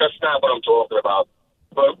 That's not what I'm talking about.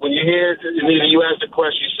 But when you hear, Anita, you asked the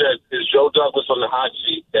question, you said, is Joe Douglas on the hot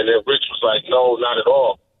seat? And then Rich was like, no, not at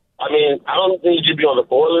all. I mean, I don't need you to be on the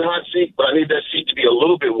boiling hot seat, but I need that seat to be a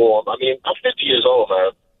little bit warm. I mean, I'm 50 years old,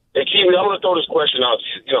 man. And I'm going to throw this question out to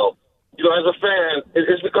you. As a fan,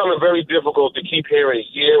 it's becoming very difficult to keep hearing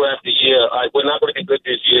year after year, we're not going to be good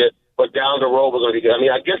this year, but down the road we're going to be good. I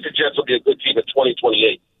mean, I guess the Jets will be a good team in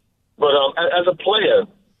 2028. But as a player,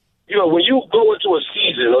 when you go into a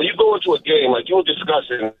season or you go into a game, like you were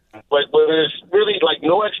discussing, like when there's really like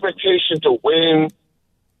no expectation to win,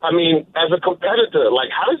 I mean, as a competitor, like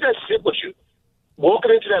how does that sit with you?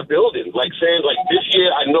 Walking into that building, like saying, like this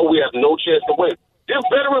year, I know we have no chance to win. There's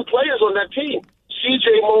veteran players on that team.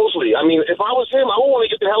 C.J. Mosley. I mean, if I was him, I would want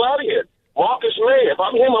to get the hell out of here. Marcus May. If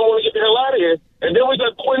I'm him, I want to get the hell out of here. And then we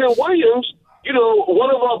got Quentin Williams,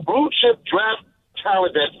 one of our blue chip draft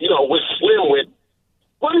talent that, we're slim with.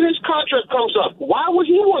 When his contract comes up, why would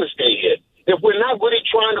he want to stay here if we're not really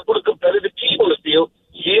trying to put a competitive team on the field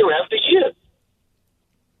year after year?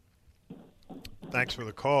 Thanks for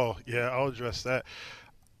the call. Yeah, I'll address that.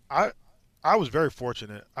 I was very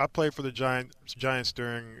fortunate. I played for the Giants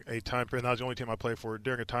during a time period, and that was the only team I played for,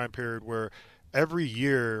 during a time period where every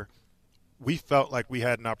year we felt like we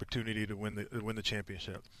had an opportunity to win the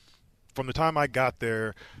championship. From the time I got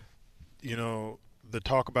there, the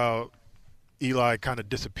talk about Eli kind of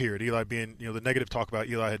disappeared. Eli being, the negative talk about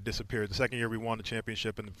Eli had disappeared. The second year we won the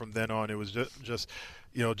championship, and from then on it was just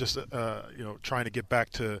trying to get back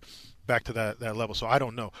to that level. So I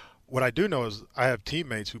don't know. What I do know is I have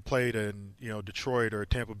teammates who played in Detroit or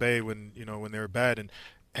Tampa Bay when they were bad,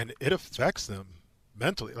 and it affects them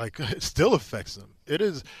mentally. Like, it still affects them. It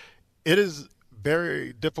is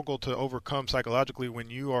very difficult to overcome psychologically when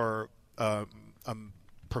you are a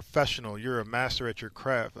professional. You're a master at your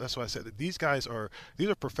craft. That's why I said that these are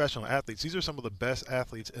professional athletes. These are some of the best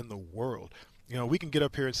athletes in the world. We can get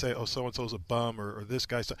up here and say, oh, so and so's a bum or this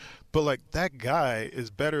guy's, but like, that guy is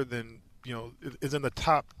better than is in the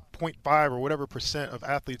top 0.5 or whatever percent of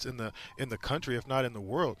athletes in the country, if not in the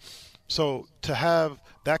world. So to have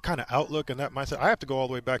that kind of outlook and that mindset, I have to go all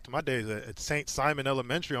the way back to my days at St. Simon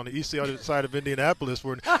Elementary on the east side of Indianapolis,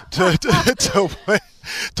 where to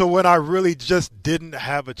when I really just didn't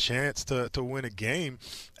have a chance to win a game.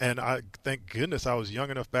 And I thank goodness I was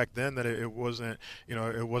young enough back then that it wasn't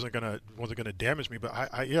gonna damage me. But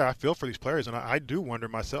I feel for these players, and I do wonder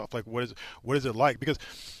myself, like, what is it like? Because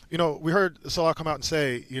we heard Salah come out and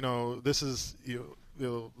say, this is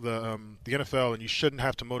the NFL, and you shouldn't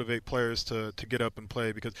have to motivate players to get up and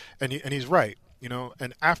play, because and he's right.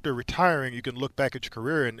 And after retiring, you can look back at your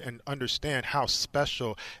career and understand how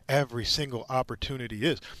special every single opportunity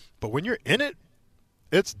is. But when you're in it,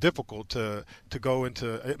 it's difficult to go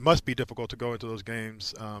into. It must be difficult to go into those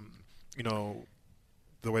games, the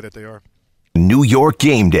way that they are. New York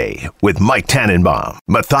Game Day with Mike Tannenbaum,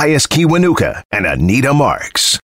 Matthias Kiwanuka, and Anita Marks.